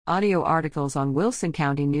audio articles on Wilson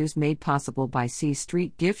County News made possible by C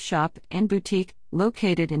Street Gift Shop and Boutique,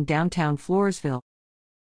 located in downtown Floresville.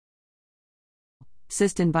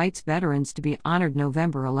 SIST invites veterans to be honored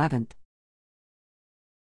November 11th.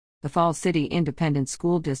 The Falls City Independent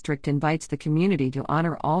School District invites the community to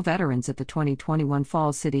honor all veterans at the 2021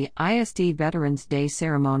 Falls City ISD Veterans Day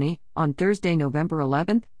ceremony on Thursday, November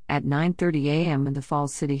 11th at 9:30 a.m. in the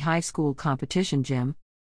Falls City High School Competition Gym.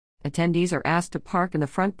 Attendees are asked to park in the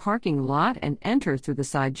front parking lot and enter through the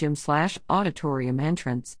side gym/auditorium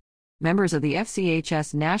entrance. Members of the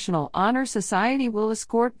FCHS National Honor Society will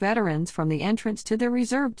escort veterans from the entrance to their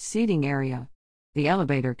reserved seating area. The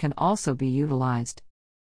elevator can also be utilized.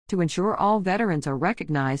 To ensure all veterans are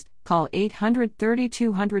recognized, call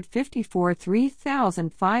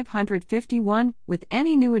 800-3254-3551 with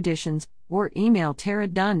any new additions or email Tara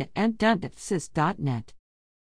Dunn at dunn@sist.net.